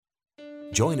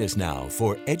Join us now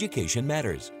for Education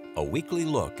Matters, a weekly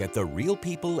look at the real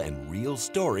people and real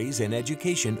stories in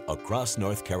education across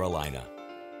North Carolina.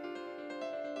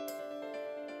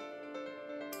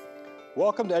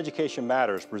 Welcome to Education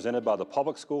Matters, presented by the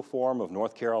Public School Forum of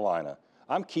North Carolina.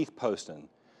 I'm Keith Poston.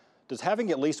 Does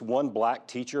having at least one black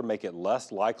teacher make it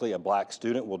less likely a black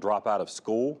student will drop out of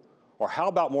school? Or how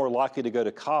about more likely to go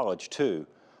to college too?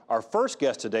 Our first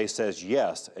guest today says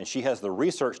yes, and she has the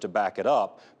research to back it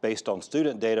up based on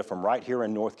student data from right here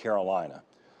in North Carolina.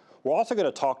 We're also going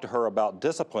to talk to her about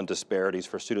discipline disparities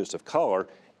for students of color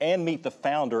and meet the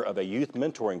founder of a youth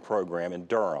mentoring program in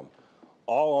Durham,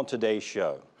 all on today's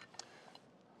show.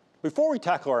 Before we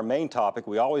tackle our main topic,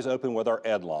 we always open with our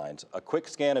headlines, a quick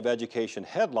scan of education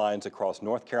headlines across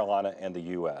North Carolina and the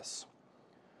U.S.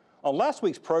 On last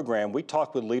week's program, we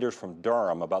talked with leaders from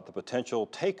Durham about the potential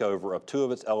takeover of two of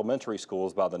its elementary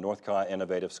schools by the North Carolina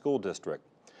Innovative School District.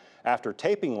 After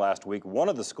taping last week, one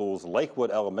of the schools, Lakewood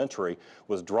Elementary,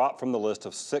 was dropped from the list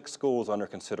of 6 schools under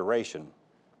consideration.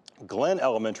 Glenn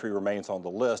Elementary remains on the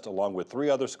list, along with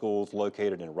 3 other schools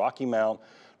located in Rocky Mount,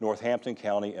 Northampton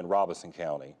County, and Robeson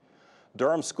County.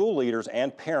 Durham school leaders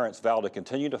and parents vow to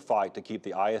continue to fight to keep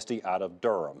the ISD out of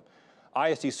Durham.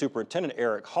 ISD Superintendent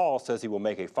Eric Hall says he will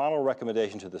make a final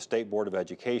recommendation to the State Board of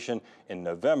Education in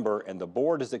November, and the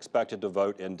board is expected to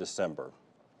vote in December.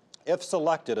 If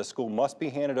selected, a school must be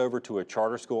handed over to a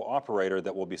charter school operator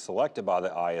that will be selected by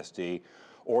the ISD,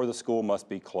 or the school must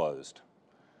be closed.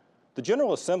 The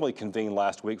General Assembly convened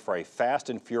last week for a fast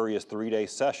and furious 3-day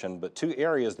session, but 2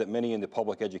 areas that many in the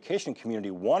public education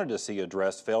community wanted to see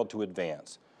addressed failed to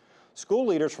advance. School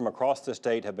leaders from across the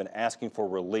state have been asking for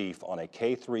relief on a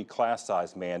K-3 class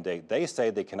size mandate they say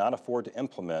they cannot afford to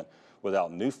implement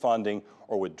without new funding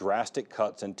or with drastic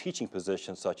cuts in teaching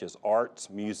positions such as arts,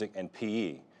 music, and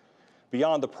PE.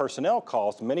 Beyond the personnel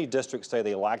costs, many districts say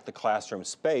they lack the classroom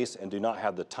space and do not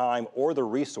have the time or the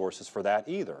resources for that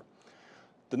either.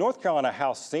 The North Carolina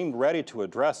House seemed ready to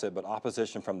address it, but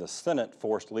opposition from the Senate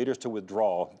forced leaders to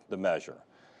withdraw the measure.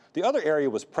 The other area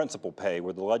was principal pay,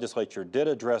 where the legislature did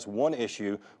address one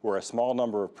issue where a small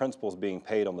number of principals being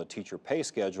paid on the teacher pay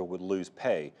schedule would lose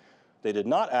pay. They did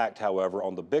not act, however,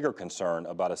 on the bigger concern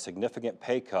about a significant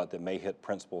pay cut that may hit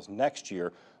principals next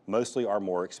year, mostly our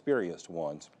more experienced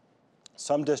ones.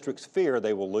 Some districts fear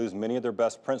they will lose many of their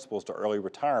best principals to early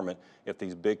retirement if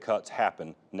these big cuts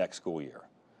happen next school year.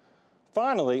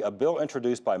 Finally, a bill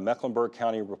introduced by Mecklenburg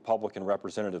County Republican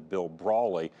Representative Bill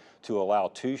Brawley to allow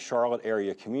 2 Charlotte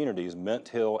area communities, Mint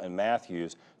Hill and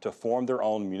Matthews, to form their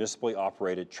own municipally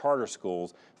operated charter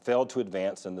schools failed to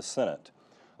advance in the Senate.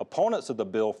 Opponents of the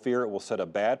bill fear it will set a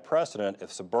bad precedent if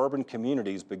suburban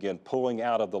communities begin pulling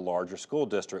out of the larger school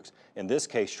districts, in this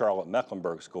case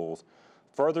Charlotte-Mecklenburg schools,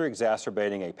 further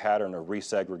exacerbating a pattern of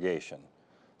resegregation.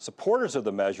 Supporters of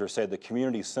the measure say the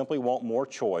communities simply want more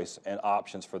choice and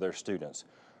options for their students.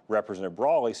 Representative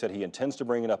Brawley said he intends to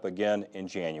bring it up again in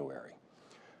January.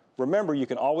 Remember, you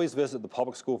can always visit the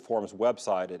Public School Forum's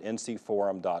website at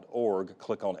ncforum.org,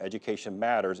 click on Education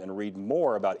Matters, and read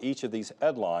more about each of these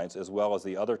headlines as well as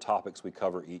the other topics we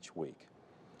cover each week.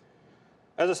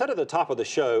 As I said at the top of the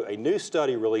show, a new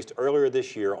study released earlier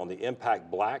this year on the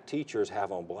impact black teachers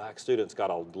have on black students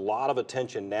got a lot of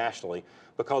attention nationally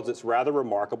because it's rather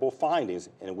remarkable findings,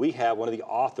 and we have one of the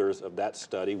authors of that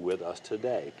study with us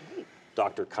today,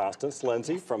 Dr. Constance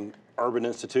Lindsay from Urban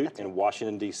Institute in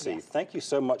Washington, D.C. Yes. Thank you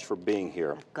so much for being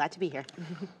here. Glad to be here.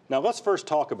 Now let's first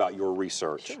talk about your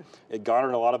research. Sure. It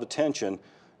garnered a lot of attention,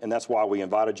 and that's why we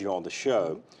invited you on the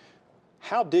show.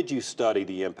 How did you study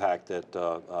the impact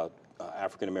that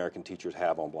African-American teachers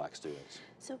have on black students?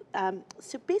 So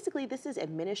basically, this is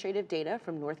administrative data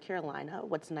from North Carolina.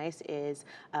 What's nice is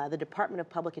the Department of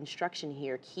Public Instruction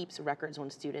here keeps records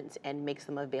on students and makes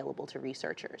them available to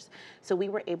researchers. So we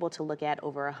were able to look at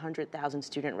over 100,000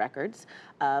 student records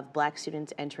of black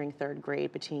students entering 3rd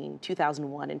grade between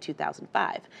 2001 and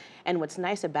 2005. And what's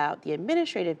nice about the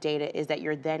administrative data is that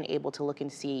you're then able to look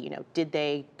and see, did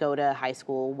they go to high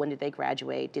school? When did they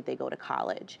graduate? Did they go to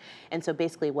college? And so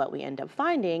basically what we end up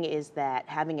finding is that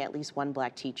having at least one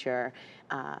black teacher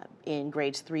in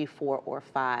grades 3, 4, or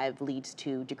 5 leads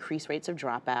to decreased rates of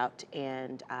dropout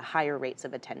and higher rates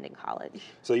of attending college.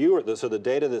 So so the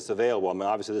data that's available, I mean,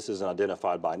 obviously this isn't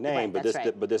identified by name,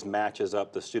 Right, but this matches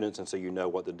up the students, and so you know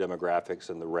what the demographics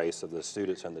and the race of the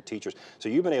students and the teachers. So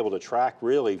you've been able to track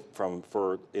really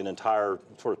for an entire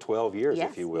sort of 12 years, Yes,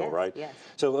 if you will, yes, right? yes.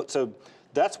 So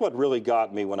that's what really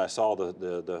got me when I saw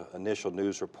the initial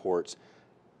news reports.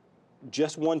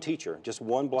 Just one teacher, just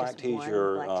one black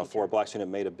teacher for a black student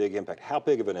made a big impact. How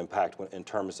big of an impact in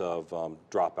terms of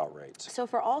dropout rates? So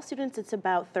for all students, it's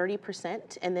about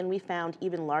 30%, and then we found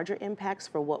even larger impacts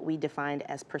for what we defined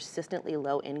as persistently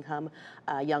low income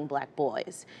young black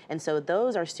boys. And so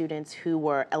those are students who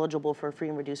were eligible for free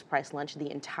and reduced price lunch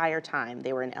the entire time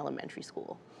they were in elementary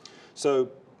school.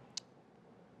 So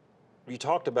you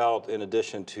talked about, in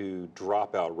addition to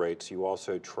dropout rates, you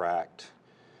also tracked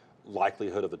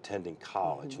likelihood of attending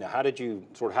college. Now, how do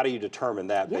you determine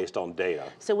that based on data?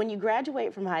 So when you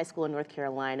graduate from high school in North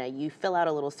Carolina, you fill out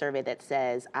a little survey that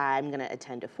says, I'm going to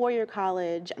attend a 4-year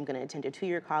college, I'm going to attend a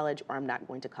 2-year college, or I'm not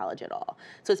going to college at all.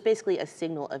 So it's basically a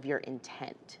signal of your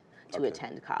intent to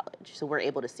attend college. So we're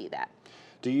able to see that.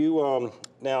 Do you,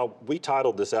 now we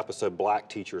titled this episode Black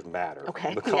Teachers Matter.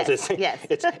 Okay. Because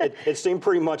it seemed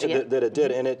pretty much that it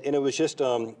did, and it was just,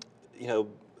 you know,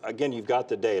 again, you've got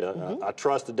the data. I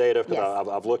trust the data because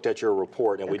I've looked at your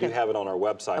report, and we do have it on our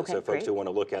website, so folks who want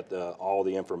to look at all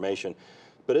the information.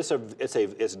 But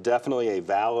it's definitely a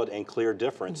valid and clear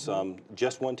difference.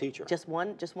 Just one teacher. Just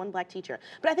one black teacher.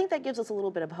 But I think that gives us a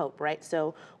little bit of hope, right?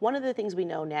 So one of the things we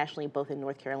know nationally, both in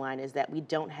North Carolina, is that we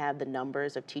don't have the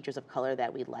numbers of teachers of color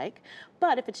that we'd like.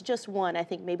 But if it's just one, I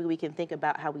think maybe we can think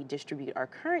about how we distribute our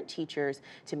current teachers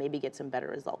to maybe get some better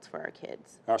results for our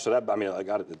kids. All right, so that, I mean,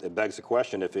 it begs the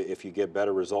question: if you get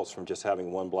better results from just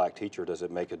having one black teacher, does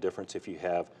it make a difference if you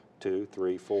have 2,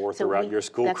 3, 4 throughout your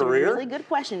school career? That's a really good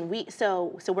question.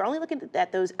 So we're only looking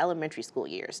at those elementary school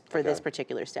years for this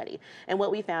particular study. And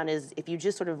what we found is if you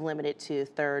just sort of limit it to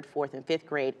 3rd, 4th, and 5th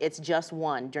grade, it's just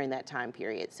one during that time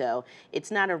period. So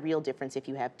it's not a real difference if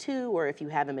you have 2 or if you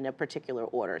have them in a particular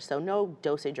order. So no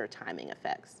dosage or timing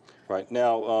effects. Right.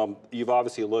 Now, you've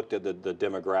obviously looked at the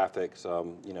demographics,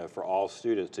 you know, for all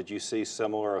students. Did you see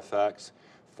similar effects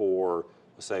for,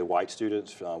 say, white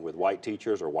students with white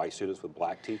teachers or white students with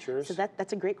black teachers? So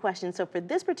that's a great question. So for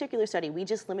this particular study, we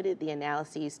just limited the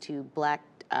analyses to black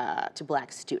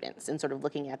students and sort of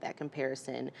looking at that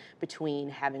comparison between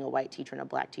having a white teacher and a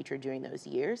black teacher during those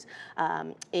years.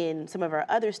 In some of our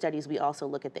other studies, we also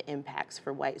look at the impacts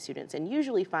for white students and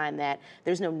usually find that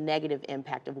there's no negative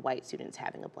impact of white students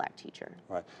having a black teacher.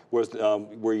 Right.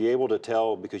 Were you able to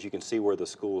tell, because you can see where the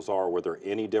schools are, were there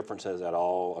any differences at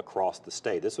all across the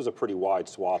state? This was a pretty wide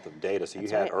swath of data. So you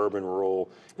had urban, rural,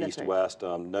 east, west,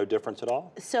 no difference at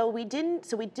all? So we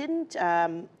didn't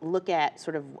look at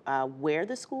sort of where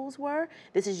the schools were.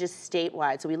 This is just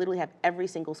statewide. So we literally have every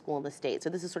single school in the state. So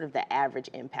this is sort of the average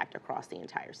impact across the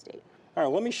entire state. All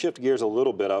right, let me shift gears a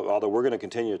little bit, although we're going to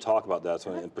continue to talk about that,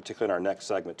 so in particular in our next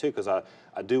segment too, because I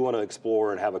do want to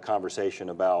explore and have a conversation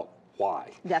about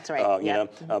why. That's right. You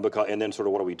know, because, and then sort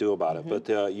of what do we do about it.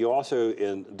 But you also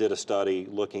did a study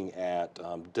looking at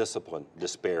discipline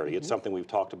disparity. It's something we've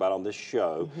talked about on this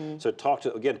show. So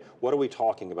again, what are we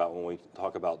talking about when we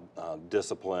talk about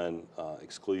discipline,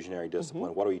 exclusionary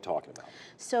discipline? What are we talking about?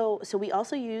 So we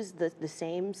also use the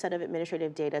same set of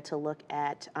administrative data to look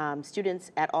at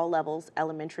students at all levels,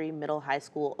 elementary, middle, high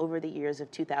school, over the years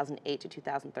of 2008 to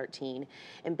 2013.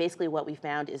 And basically what we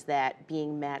found is that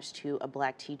being matched to a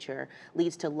black teacher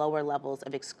leads to lower levels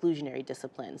of exclusionary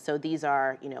discipline. So these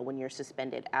are, you know, when you're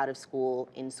suspended out of school,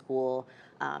 in school,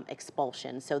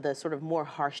 expulsion. So the sort of more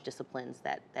harsh disciplines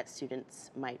that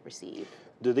students might receive.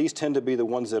 Do these tend to be the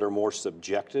ones that are more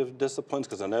subjective disciplines?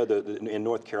 Because I know that in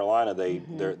North Carolina,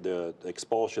 the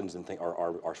expulsions and things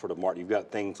are sort of marked. You've got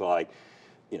things like,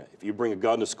 you know, if you bring a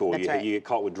gun to school, you get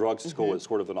caught with drugs to school, it's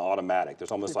sort of an automatic.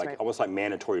 There's almost like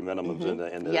mandatory minimums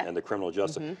in the criminal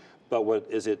justice. But what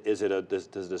is it? Does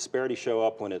the disparity show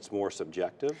up when it's more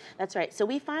subjective? That's right. So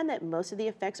we find that most of the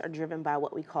effects are driven by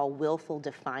what we call willful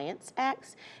defiance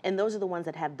acts, and those are the ones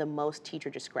that have the most teacher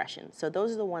discretion. So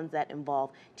those are the ones that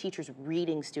involve teachers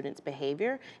reading students'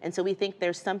 behavior, and so we think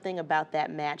there's something about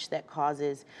that match that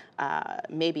causes,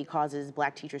 maybe causes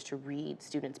black teachers to read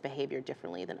students' behavior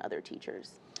differently than other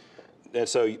teachers. And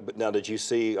so, but now, did you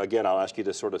see, again, I'll ask you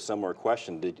this sort of similar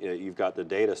question. You've got the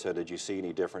data, so did you see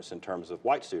any difference in terms of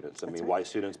white students? I mean, white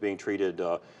students being treated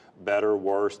better,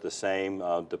 worse, the same,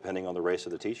 depending on the race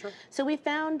of the teacher? So we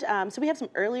found, so we have some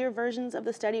earlier versions of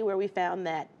the study where we found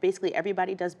that basically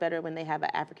everybody does better when they have an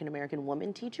African-American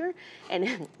woman teacher.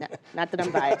 And not that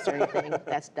I'm biased or anything,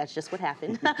 that's just what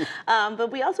happened.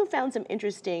 But we also found some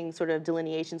interesting sort of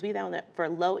delineations. We found that for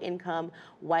low-income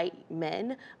white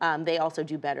men, they also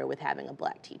do better with having a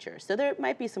black teacher. So there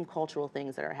might be some cultural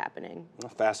things that are happening.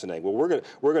 Fascinating. Well,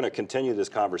 we're gonna continue this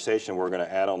conversation. We're gonna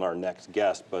add on our next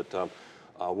guest, but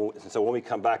so when we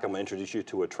come back, I'm gonna introduce you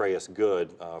to Atrayus Goode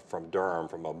from Durham,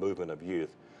 from a movement of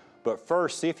youth. But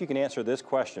first, see if you can answer this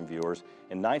question, viewers.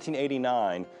 In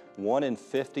 1989, 1 in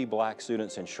 50 black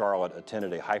students in Charlotte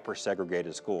attended a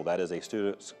hyper-segregated school. That is a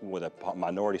student with a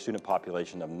minority student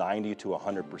population of 90 to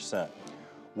 100%.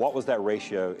 What was that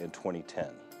ratio in 2010?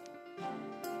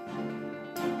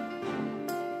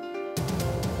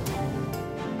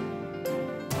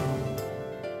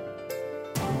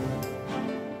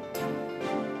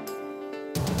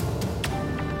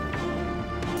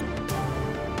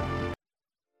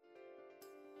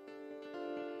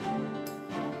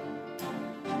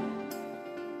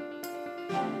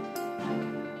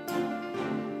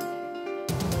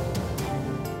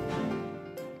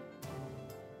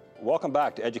 Welcome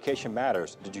back to Education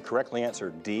Matters. Did you correctly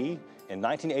answer D? In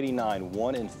 1989,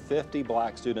 1 in 50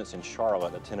 black students in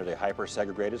Charlotte attended a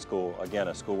hyper-segregated school, again,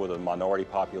 a school with a minority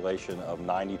population of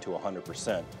 90 to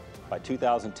 100%. By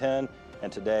 2010,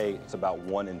 and today, it's about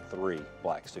 1 in 3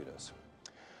 black students.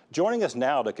 Joining us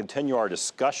now to continue our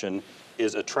discussion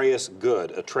is Atrayus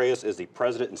Goode. Atrayus is the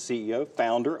president and CEO,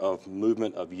 founder of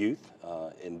Movement of Youth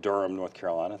in Durham, North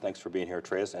Carolina. Thanks for being here,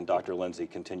 Atrayus, and Dr. Lindsay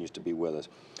continues to be with us.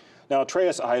 Now,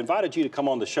 Atrayus, I invited you to come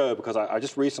on the show because I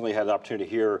just recently had the opportunity to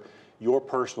hear your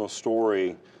personal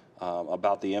story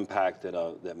about the impact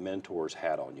that mentors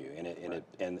had on you,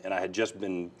 and I had just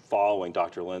been following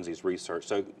Dr. Lindsay's research.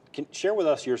 So, share with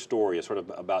us your story, sort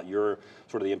of about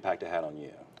the impact it had on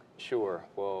you. Sure.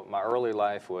 Well, my early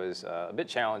life was a bit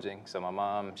challenging. So my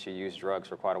mom, she used drugs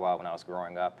for quite a while when I was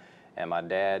growing up. And my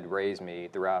dad raised me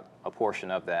throughout a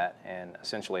portion of that, and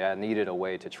essentially I needed a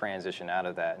way to transition out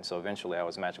of that. And so eventually I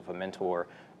was matched with a mentor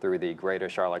through the Greater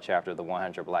Charlotte chapter of the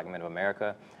 100 Black Men of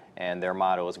America, and their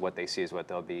motto is what they see is what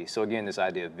they'll be. So again, this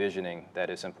idea of visioning, that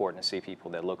it's important to see people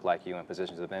that look like you in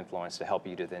positions of influence to help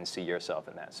you to then see yourself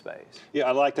in that space. Yeah,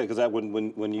 I like that, because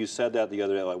when you said that the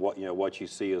other day, like what you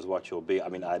see is what you'll be. I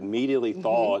mean, I immediately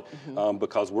thought,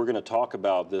 because we're going to talk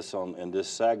about this in this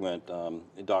segment,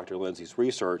 in Dr. Lindsay's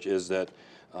research, is that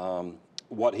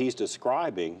what he's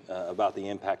describing about the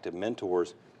impact of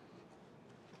mentors,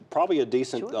 probably a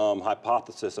decent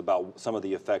hypothesis about some of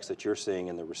the effects that you're seeing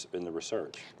in the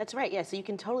research. That's right, yeah, so you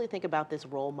can totally think about this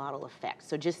role model effect.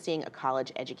 So just seeing a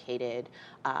college-educated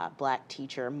black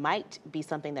teacher might be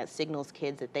something that signals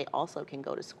kids that they also can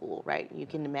go to school, right? You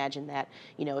can imagine that,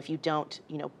 if you don't,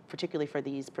 particularly for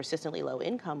these persistently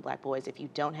low-income black boys, if you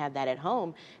don't have that at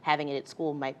home, having it at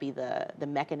school might be the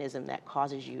mechanism that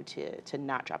causes you to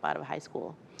not drop out of high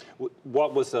school.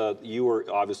 What was, you were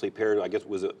obviously paired, I guess,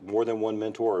 was it more than one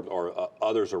mentor or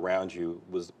others around you?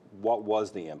 What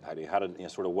was the impact? How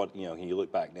did, sort of what, can you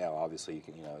look back now, obviously, you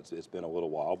can, it's been a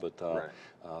little while, but,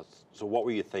 so what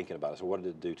were you thinking about it? So what did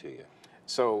it do to you?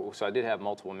 So I did have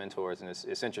multiple mentors, and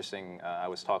it's interesting, I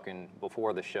was talking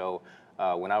before the show,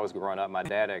 when I was growing up, my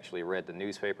dad actually read the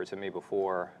newspaper to me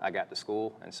before I got to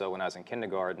school, and so when I was in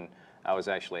kindergarten, I was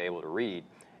actually able to read.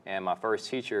 And my first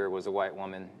teacher was a white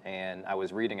woman, and I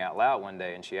was reading out loud one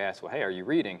day, and she asked, well, hey, are you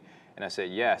reading? And I said,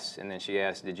 yes. And then she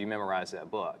asked, did you memorize that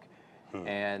book?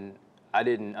 And I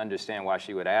didn't understand why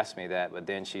she would ask me that, but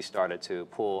then she started to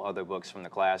pull other books from the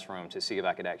classroom to see if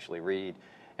I could actually read.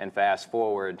 And fast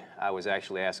forward, I was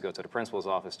actually asked to go to the principal's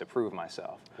office to prove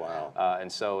myself. Wow.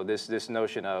 And so this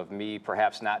notion of me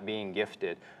perhaps not being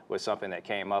gifted was something that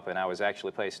came up, and I was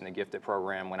actually placed in the gifted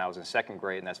program when I was in 2nd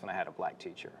grade, and that's when I had a black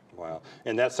teacher. Wow.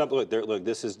 And that's something, look,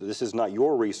 this is not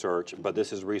your research, but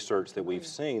this is research that we've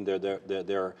seen. There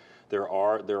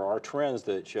are trends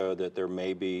that show that there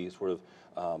may be sort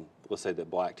of, let's say that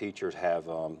black teachers have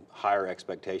higher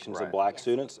expectations of black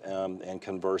students, and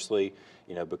conversely,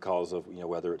 because of,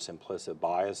 whether it's implicit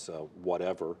bias,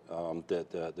 whatever,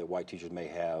 that white teachers may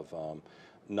have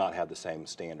not have the same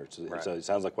standards. Right. So it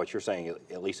sounds like what you're saying,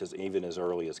 at least even as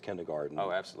early as kindergarten.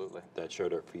 Oh, absolutely. That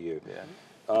showed up for you. Yeah.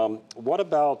 What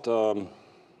about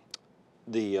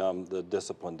the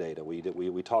discipline data?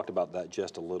 We talked about that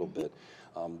just a little bit.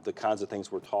 The kinds of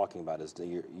things we're talking about is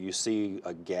you see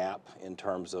a gap in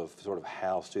terms of sort of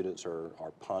how students are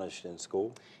punished in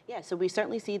school? Yeah, so we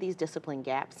certainly see these discipline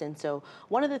gaps. And so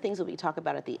one of the things that we talk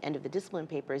about at the end of the discipline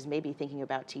paper is maybe thinking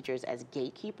about teachers as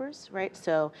gatekeepers, right?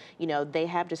 So, they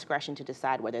have discretion to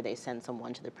decide whether they send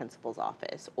someone to the principal's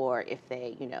office, or if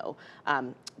they,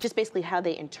 just basically how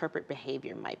they interpret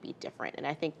behavior might be different. And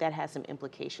I think that has some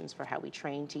implications for how we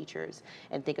train teachers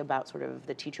and think about sort of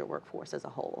the teacher workforce as a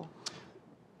whole.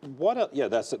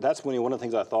 That's when one of the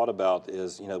things I thought about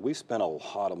is, we've spent a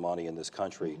lot of money in this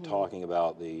country talking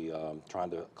about the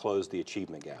trying to close the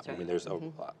achievement gap. I mean,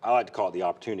 I like to call it the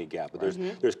opportunity gap, but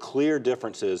there's clear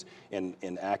differences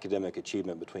in academic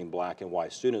achievement between black and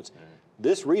white students.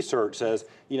 This research says,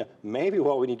 maybe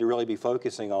what we need to really be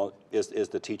focusing on is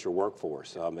the teacher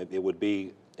workforce. It would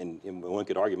be and one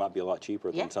could argue might be a lot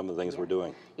cheaper than some of the things we're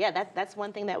doing. Yeah, that's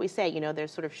one thing that we say. You know,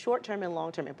 there's sort of short-term and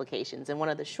long-term implications, and one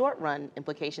of the short-run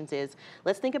implications is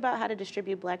let's think about how to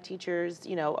distribute Black teachers,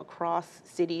 you know, across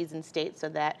cities and states so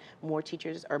that more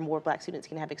teachers or more Black students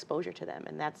can have exposure to them,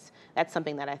 and that's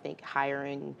something that I think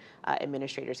hiring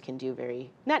administrators can do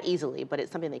very, not easily, but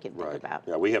it's something they can think about.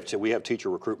 Yeah, we have teacher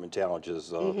recruitment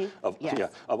challenges of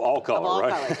all color, of all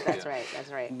right? colors. That's right.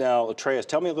 That's right. Now, Atrayus,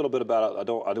 tell me a little bit about. I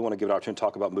don't want to give an opportunity to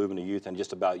talk about moving to youth and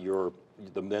just about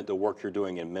the work you're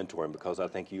doing in mentoring, because I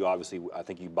think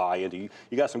you buy into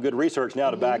you got some good research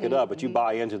now to back it up, but you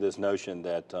buy into this notion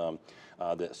that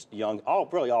that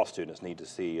really all students need to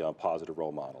see positive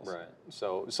role models. Right.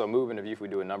 So moving to youth, we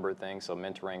do a number of things. So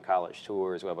mentoring, college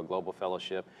tours, we have a global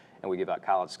fellowship, and we give out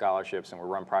college scholarships, and we're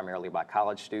run primarily by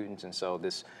college students. And so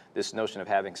this notion of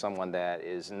having someone that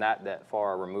is not that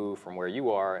far removed from where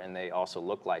you are, and they also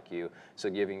look like you, so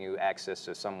giving you access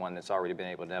to someone that's already been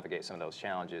able to navigate some of those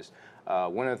challenges.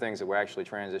 One of the things that we're actually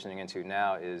transitioning into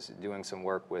now is doing some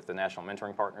work with the National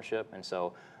Mentoring Partnership, and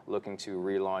so looking to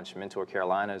relaunch Mentor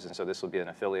Carolinas, and so this will be an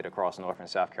affiliate across North and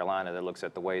South Carolina that looks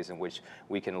at the ways in which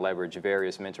we can leverage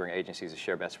various mentoring agencies to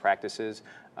share best practices.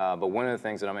 But one of the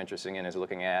things that I'm interested in is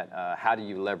looking at how do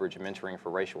you leverage mentoring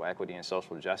for racial equity and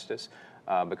social justice,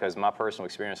 because my personal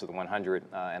experience with the 100,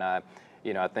 and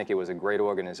I think it was a great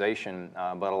organization,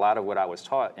 but a lot of what I was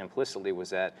taught implicitly was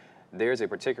that there's a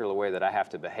particular way that I have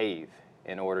to behave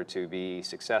in order to be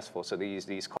successful. So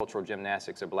these cultural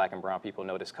gymnastics of Black and brown people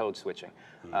know this code switching,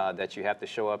 that you have to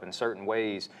show up in certain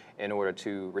ways in order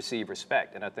to receive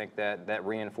respect. And I think that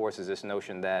reinforces this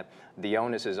notion that the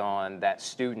onus is on that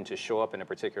student to show up in a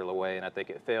particular way, and I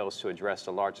think it fails to address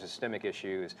the larger systemic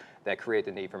issues that create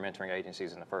the need for mentoring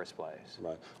agencies in the first place.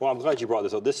 Right. Well, I'm glad you brought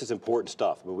this up. This is important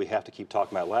stuff, but we have to keep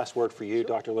talking about it. Last word for you,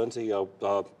 Dr. Lindsay,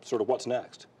 sort of what's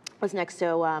next? What's next?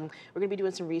 So we're going to be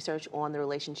doing some research on the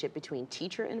relationship between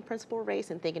teacher and principal race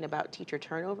and thinking about teacher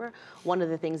turnover. One of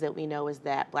the things that we know is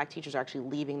that Black teachers are actually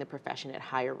leaving the profession at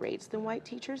higher rates than white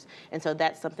teachers. And so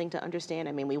that's something to understand.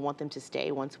 I mean, we want them to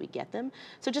stay once we get them.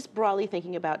 So just broadly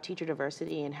thinking about teacher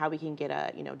diversity and how we can get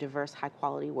a diverse, high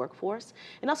quality workforce.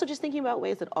 And also just thinking about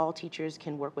ways that all teachers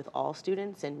can work with all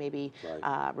students and maybe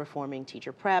reforming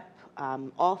teacher prep,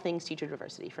 all things teacher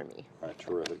diversity for me. All right,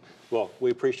 terrific. Well, we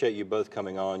appreciate you both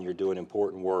coming on. You're doing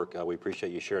important work. We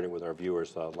appreciate you sharing it with our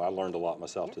viewers. I learned a lot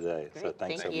myself today, so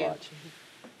thanks so much.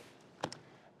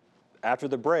 After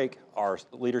the break, our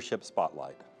Leadership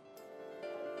Spotlight.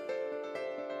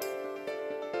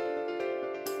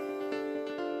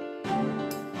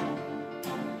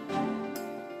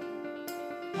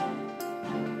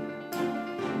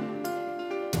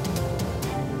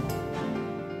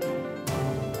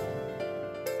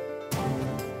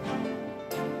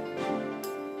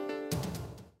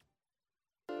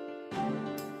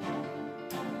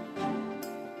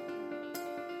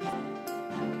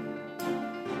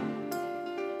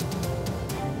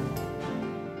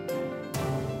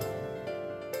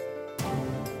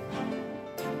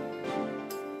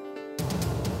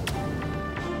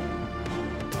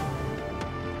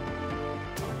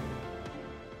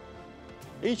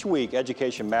 Each week,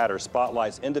 Education Matters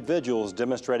spotlights individuals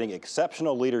demonstrating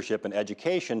exceptional leadership in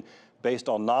education based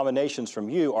on nominations from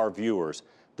you, our viewers.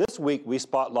 This week, we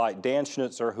spotlight Dan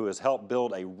Schnitzer, who has helped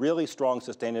build a really strong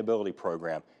sustainability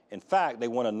program. In fact, they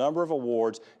won a number of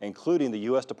awards, including the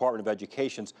U.S. Department of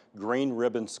Education's Green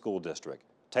Ribbon School District.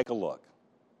 Take a look.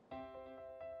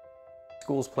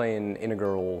 Schools play an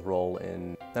integral role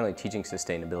in not only teaching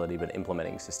sustainability, but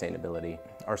implementing sustainability.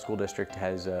 Our school district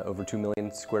has over 2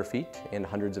 million square feet and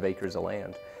hundreds of acres of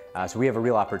land. So we have a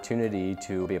real opportunity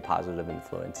to be a positive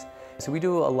influence. So we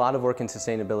do a lot of work in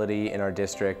sustainability in our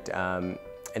district and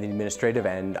the administrative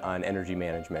end on energy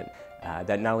management.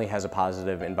 That not only has a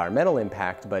positive environmental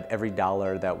impact, but every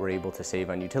dollar that we're able to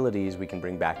save on utilities, we can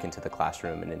bring back into the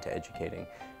classroom and into educating.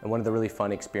 And one of the really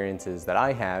fun experiences that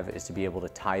I have is to be able to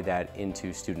tie that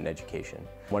into student education.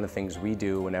 One of the things we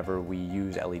do whenever we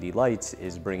use LED lights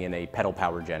is bring in a pedal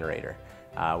power generator,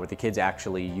 where the kids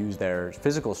actually use their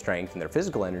physical strength and their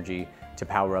physical energy to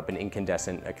power up an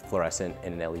incandescent, a fluorescent,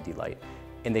 and an LED light.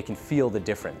 And they can feel the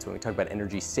difference. When we talk about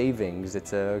energy savings,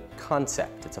 it's a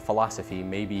concept, it's a philosophy.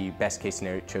 Maybe best case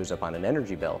scenario, it shows up on an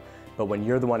energy bill. But when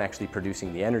you're the one actually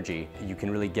producing the energy, you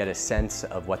can really get a sense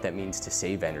of what that means to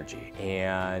save energy.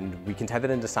 And we can tie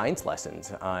that into science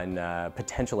lessons on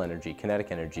potential energy,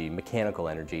 kinetic energy, mechanical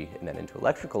energy, and then into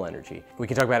electrical energy. We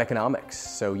can talk about economics.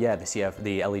 So yeah,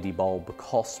 the LED bulb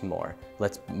costs more.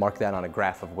 Let's mark that on a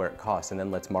graph of where it costs, and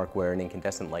then let's mark where an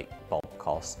incandescent light bulb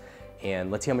costs.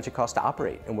 And let's see how much it costs to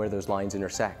operate and where those lines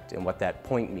intersect and what that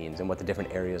point means and what the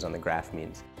different areas on the graph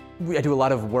means. I do a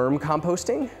lot of worm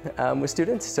composting with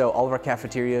students. So all of our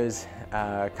cafeterias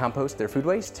compost their food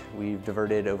waste. We've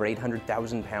diverted over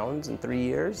 800,000 pounds in 3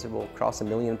 years. We'll cross 1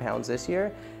 million pounds this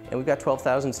year. And we've got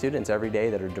 12,000 students every day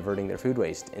that are diverting their food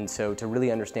waste. And so to really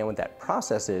understand what that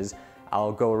process is,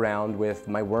 I'll go around with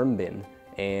my worm bin,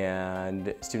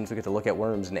 and students will get to look at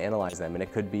worms and analyze them. And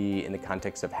it could be in the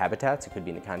context of habitats, it could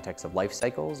be in the context of life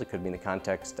cycles, it could be in the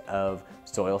context of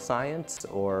soil science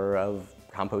or of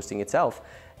composting itself.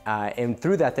 And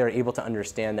through that, they're able to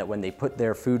understand that when they put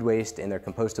their food waste in their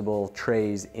compostable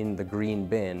trays in the green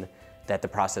bin, that the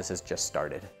process has just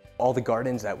started. All the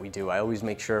gardens that we do, I always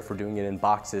make sure if we're doing it in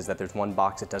boxes that there's one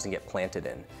box that doesn't get planted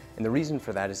in. And the reason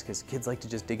for that is because kids like to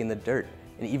just dig in the dirt.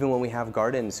 And even when we have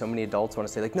gardens, so many adults want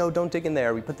to say like, no, don't dig in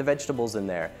there, we put the vegetables in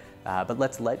there. But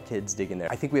let's let kids dig in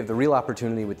there. I think we have the real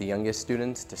opportunity with the youngest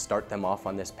students to start them off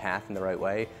on this path in the right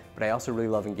way. But I also really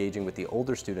love engaging with the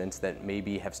older students that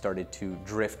maybe have started to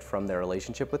drift from their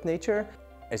relationship with nature.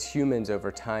 As humans,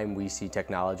 over time, we see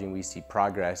technology and we see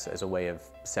progress as a way of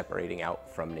separating out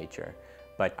from nature.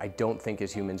 But I don't think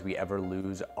as humans we ever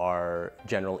lose our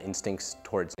general instincts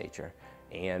towards nature.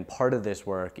 And part of this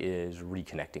work is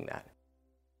reconnecting that.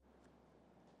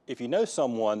 If you know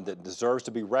someone that deserves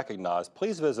to be recognized,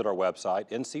 please visit our website,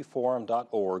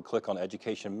 ncforum.org, click on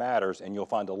Education Matters, and you'll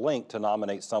find a link to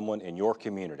nominate someone in your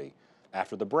community.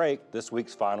 After the break, this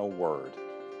week's final word.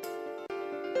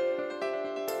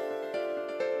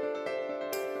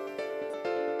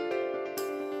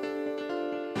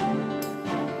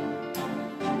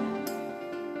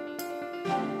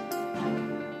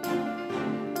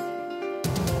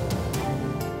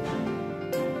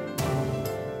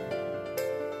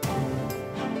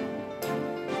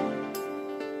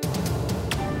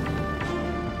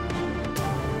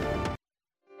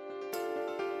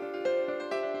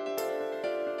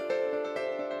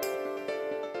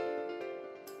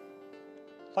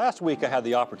 Last week, I had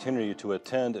the opportunity to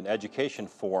attend an education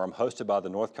forum hosted by the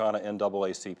North Carolina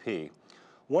NAACP.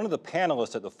 One of the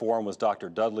panelists at the forum was Dr.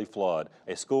 Dudley Flood,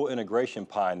 a school integration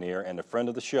pioneer and a friend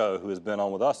of the show who has been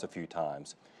on with us a few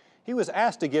times. He was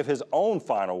asked to give his own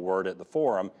final word at the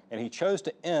forum, and he chose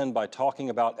to end by talking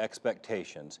about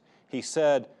expectations. He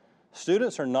said,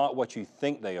 "Students are not what you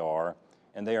think they are,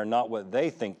 and they are not what they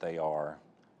think they are,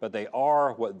 but they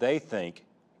are what they think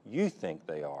you think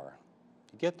they are."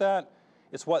 You get that?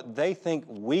 It's what they think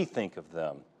we think of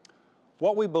them,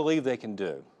 what we believe they can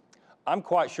do. I'm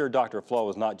quite sure Dr. Flo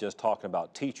was not just talking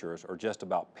about teachers or just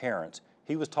about parents.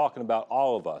 He was talking about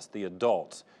all of us, the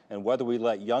adults, and whether we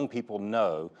let young people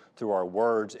know through our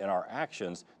words and our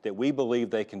actions that we believe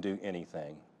they can do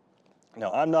anything.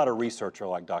 Now, I'm not a researcher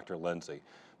like Dr. Lindsay,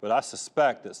 but I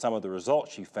suspect that some of the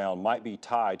results she found might be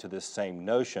tied to this same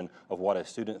notion of what a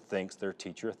student thinks their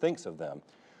teacher thinks of them.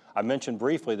 I mentioned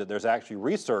briefly that there's actually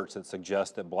research that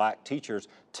suggests that black teachers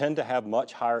tend to have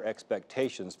much higher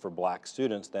expectations for black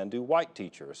students than do white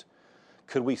teachers.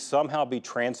 Could we somehow be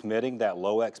transmitting that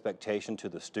low expectation to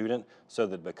the student so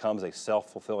that it becomes a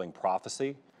self-fulfilling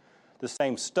prophecy? The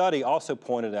same study also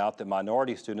pointed out that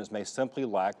minority students may simply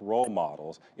lack role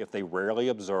models if they rarely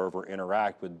observe or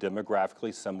interact with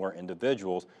demographically similar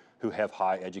individuals who have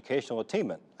high educational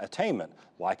attainment,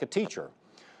 like a teacher.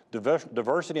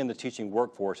 Diversity in the teaching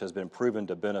workforce has been proven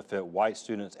to benefit white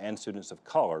students and students of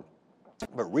color,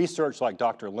 but research like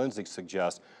Dr. Lindsay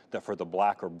suggests that for the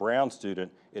black or brown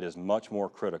student, it is much more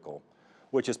critical,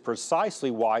 which is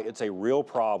precisely why it's a real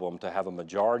problem to have a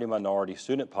majority minority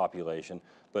student population,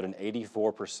 but an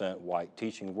 84% white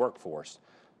teaching workforce.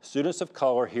 Students of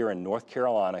color here in North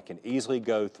Carolina can easily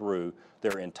go through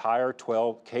their entire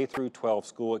K through 12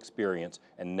 school experience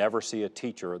and never see a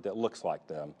teacher that looks like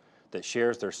them, that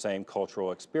shares their same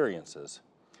cultural experiences.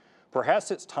 Perhaps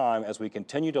it's time, as we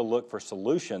continue to look for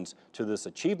solutions to this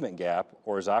achievement gap,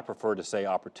 or as I prefer to say,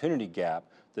 opportunity gap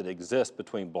that exists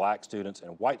between black students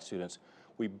and white students,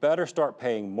 we better start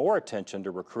paying more attention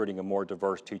to recruiting a more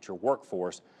diverse teacher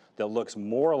workforce that looks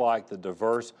more like the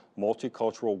diverse,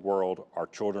 multicultural world our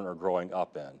children are growing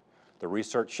up in. The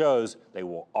research shows they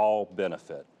will all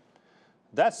benefit.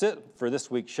 That's it for this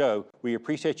week's show. We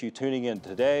appreciate you tuning in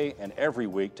today and every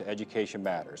week to Education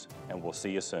Matters, and we'll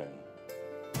see you soon.